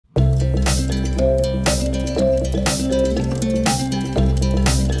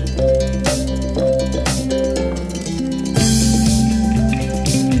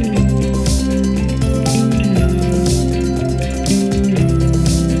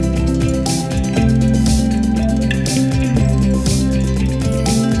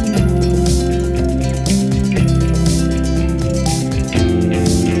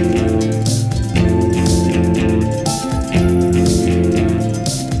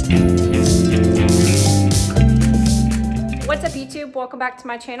YouTube, welcome back to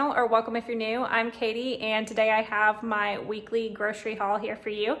my channel, or welcome if you're new. I'm Katie, and today I have my weekly grocery haul here for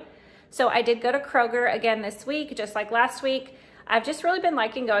you. So I did go to Kroger again this week, just like last week. I've just really been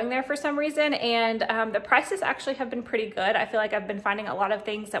liking going there for some reason, and the prices actually have been pretty good. I feel like I've been finding a lot of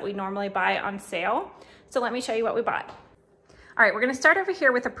things that we normally buy on sale. So let me show you what we bought. All right, we're gonna start over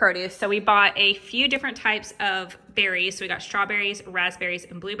here with the produce. So we bought a few different types of berries. So we got strawberries, raspberries,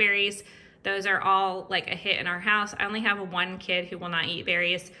 and blueberries. Those are all like a hit in our house. I only have one kid who will not eat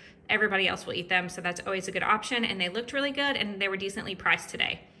berries. Everybody else will eat them, so that's always a good option. And they looked really good, and they were decently priced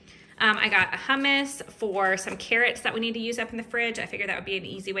today. I got a hummus for some carrots that we need to use up in the fridge. I figured that would be an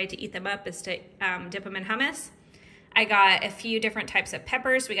easy way to eat them up, is to dip them in hummus. I got a few different types of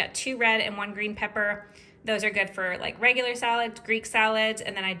peppers. We got 2 red and 1 green pepper. Those are good for like regular salads, Greek salads,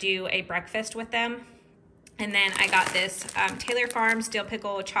 and then I do a breakfast with them. And then I got this Taylor Farms dill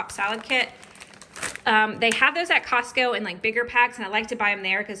pickle chopped salad kit. They have those at Costco in like bigger packs, and I like to buy them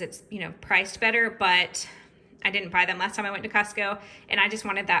there because it's, you know, priced better, but I didn't buy them last time I went to Costco, and I just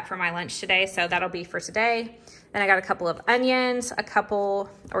wanted that for my lunch today, so that'll be for today. Then I got a couple of onions, a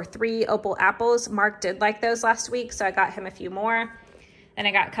couple or 3 opal apples. Mark did like those last week, so I got him a few more. Then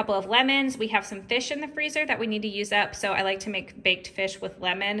I got a couple of lemons. We have some fish in the freezer that we need to use up, so I like to make baked fish with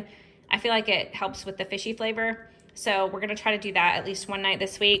lemon. I feel like it helps with the fishy flavor, so we're gonna try to do that at least one night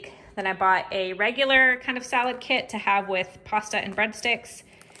this week. Then I bought a regular kind of salad kit to have with pasta and breadsticks.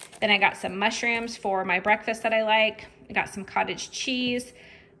 Then I got some mushrooms for my breakfast that I like. I got some cottage cheese.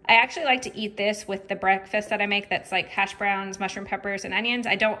 I actually like to eat this with the breakfast that I make that's like hash browns, mushroom peppers, and onions.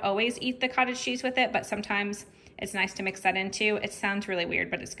 I don't always eat the cottage cheese with it, but sometimes it's nice to mix that in too. It sounds really weird,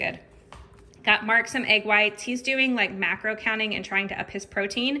 but it's good. Got Mark some egg whites. He's doing like macro counting and trying to up his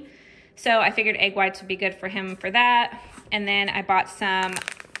protein. So I figured egg whites would be good for him for that. And then I bought some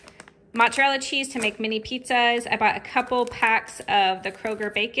mozzarella cheese to make mini pizzas. I bought a couple packs of the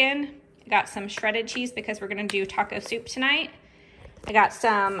Kroger bacon. I got some shredded cheese because we're gonna do taco soup tonight. I got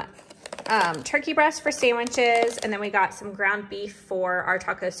some turkey breast for sandwiches, and then we got some ground beef for our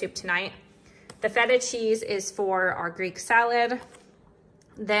taco soup tonight. The feta cheese is for our Greek salad.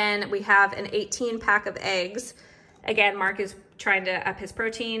 Then we have an 18 pack of eggs. Again, Mark is trying to up his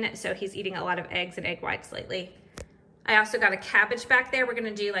protein, so he's eating a lot of eggs and egg whites lately. I also got a cabbage back there. We're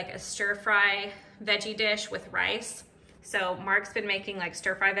gonna do like a stir fry veggie dish with rice. So Mark's been making like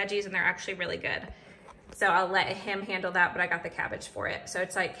stir fry veggies, and they're actually really good. So I'll let him handle that, but I got the cabbage for it. So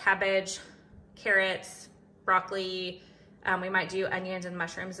it's like cabbage, carrots, broccoli. We might do onions and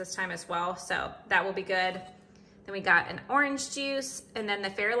mushrooms this time as well, so that will be good. Then we got an orange juice, and then the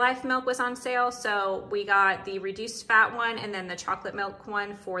Fairlife milk was on sale, so we got the reduced fat one and then the chocolate milk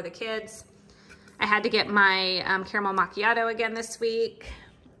one for the kids. I had to get my caramel macchiato again this week.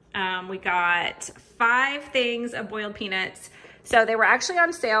 We got 5 things of boiled peanuts. So they were actually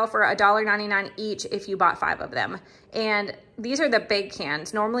on sale for $1.99 each if you bought 5 of them. And these are the big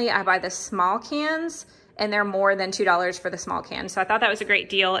cans. Normally I buy the small cans, and they're more than $2 for the small cans. So I thought that was a great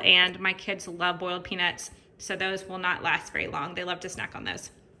deal, and my kids love boiled peanuts, so those will not last very long. They love to snack on those.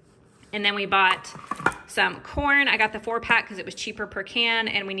 And then we bought some corn. I got the 4-pack because it was cheaper per can,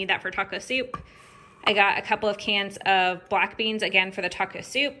 and we need that for taco soup. I got a couple of cans of black beans, again, for the taco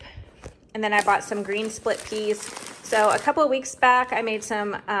soup. And then I bought some green split peas. So a couple of weeks back, I made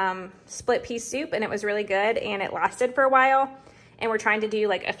some split pea soup, and it was really good, and it lasted for a while. And we're trying to do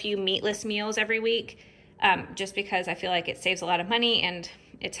like a few meatless meals every week, just because I feel like it saves a lot of money and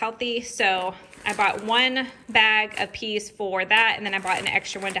it's healthy. So I bought 1 bag of peas for that, and then I bought an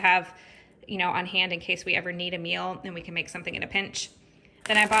extra one to have, you know, on hand in case we ever need a meal and we can make something in a pinch.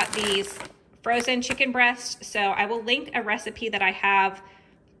 Then I bought these frozen chicken breasts. So I will link a recipe that I have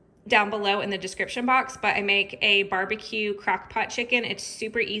down below in the description box, but I make a barbecue crock pot chicken. It's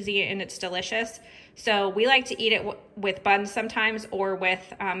super easy and it's delicious. So we like to eat it with buns sometimes, or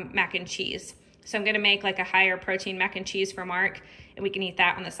with mac and cheese. So I'm gonna make like a higher protein mac and cheese for Mark, and we can eat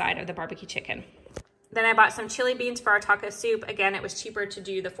that on the side of the barbecue chicken. Then I bought some chili beans for our taco soup. Again, it was cheaper to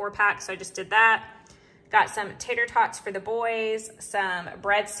do the 4-pack, so I just did that. Got some tater tots for the boys, some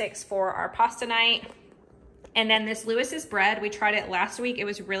breadsticks for our pasta night. And then this Lewis's bread, we tried it last week. It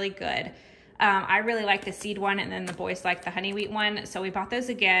was really good. I really like the seed one, and then the boys like the honey wheat one. So we bought those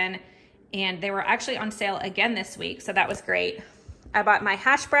again, and they were actually on sale again this week, so that was great. I bought my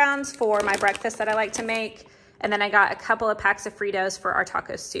hash browns for my breakfast that I like to make, and then I got a couple of packs of Fritos for our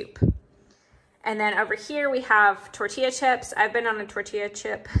taco soup. And then over here we have tortilla chips. I've been on a tortilla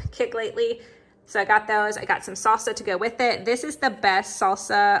chip kick lately, so I got those. I got some salsa to go with it. This is the best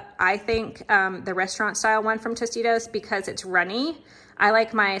salsa, I think, the restaurant style one from Tostitos, because it's runny. I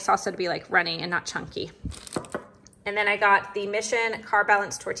like my salsa to be like runny and not chunky. And then I got the Mission Carb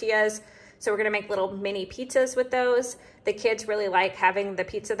Balance tortillas. So we're gonna make little mini pizzas with those. The kids really like having the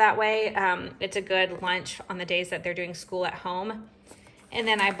pizza that way. It's a good lunch on the days that they're doing school at home. And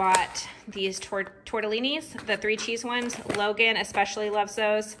then I bought these tortellinis, the 3 cheese ones. Logan especially loves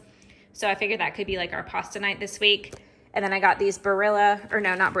those. So I figured that could be like our pasta night this week. And then I got these Bonza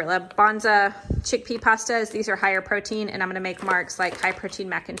chickpea pastas. These are higher protein, and I'm gonna make Mark's like high protein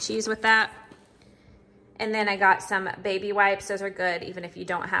mac and cheese with that. And then I got some baby wipes. Those are good even if you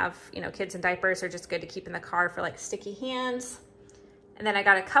don't have, kids in diapers. They're just good to keep in the car for like sticky hands. And then I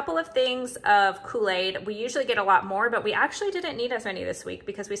got a couple of things of Kool-Aid. We usually get a lot more, but we actually didn't need as many this week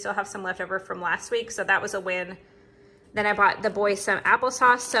because we still have some left over from last week. So that was a win. Then I bought the boys some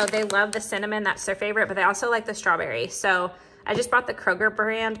applesauce. So they love the cinnamon, that's their favorite, but they also like the strawberry. So I just bought the Kroger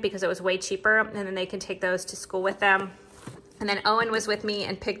brand because it was way cheaper, and then they can take those to school with them. And then Owen was with me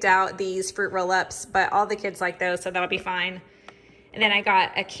and picked out these fruit roll-ups, but all the kids like those, so that'll be fine. And then I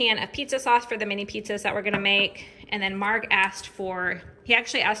got a can of pizza sauce for the mini pizzas that we're gonna make. And then Mark he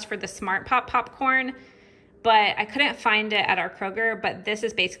actually asked for the Smart Pop popcorn, but I couldn't find it at our Kroger, but this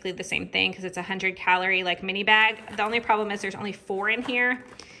is basically the same thing because it's a 100-calorie like mini bag. The only problem is there's only 4 in here,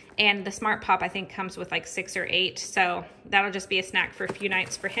 and the Smart Pop I think comes with like 6 or 8, so that'll just be a snack for a few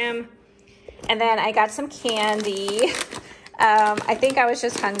nights for him. And then I got some candy. I think I was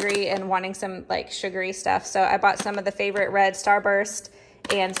just hungry and wanting some like sugary stuff, so I bought some of the favorite red Starburst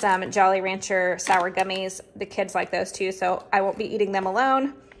and some Jolly Rancher sour gummies. The kids like those too, so I won't be eating them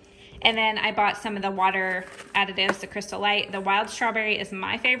alone. And then I bought some of the water additives, the Crystal Light. The wild strawberry is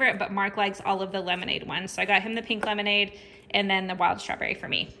my favorite, but Mark likes all of the lemonade ones. So I got him the pink lemonade and then the wild strawberry for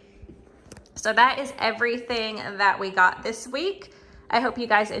me. So that is everything that we got this week. I hope you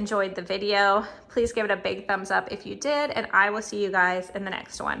guys enjoyed the video. Please give it a big thumbs up if you did, and I will see you guys in the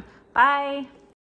next one. Bye.